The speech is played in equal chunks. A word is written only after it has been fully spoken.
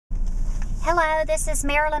Hello, this is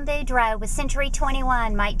Marilyn Boudreaux with Century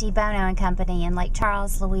 21, Mike D. Bono and Company in Lake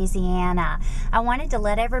Charles, Louisiana. I wanted to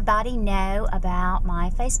let everybody know about my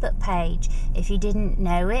Facebook page. If you didn't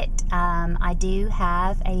know it, I do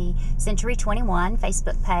have a Century 21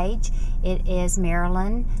 Facebook page. It is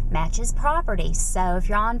Marilyn Matches Properties. So if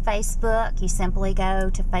you're on Facebook, you simply go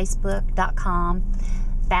to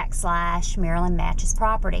facebook.com/Marilyn Matches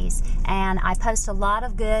Properties, and I post a lot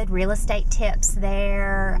of good real estate tips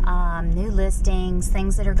there, new listings,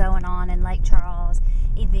 things that are going on in Lake Charles,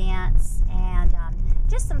 events, and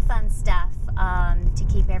just some fun stuff to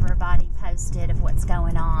keep everybody posted of what's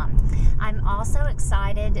going on. I'm also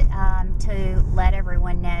excited to let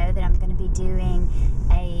everyone know that I'm going to be doing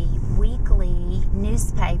a weekly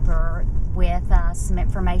newspaper with some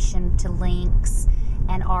information to links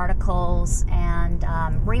and articles and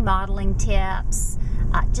remodeling tips,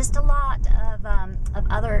 just a lot of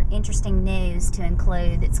other interesting news to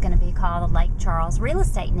include. It's going to be called the Lake Charles Real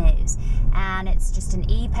Estate News, and it's just an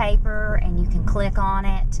e-paper, and you can click on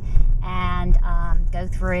it and go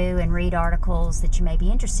through and read articles that you may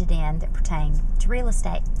be interested in that pertain to real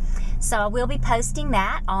estate. So I will be posting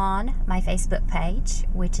that on my Facebook page,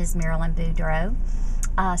 which is Marilyn Boudreaux,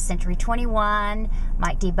 Century 21,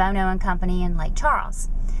 Mike D. Bono and Company in Lake Charles.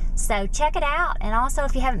 So check it out, and also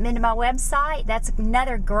if you haven't been to my website, that's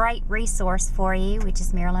another great resource for you, which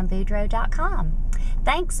is marilynboudreaux.com.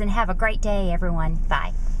 Thanks, and have a great day, everyone.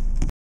 Bye.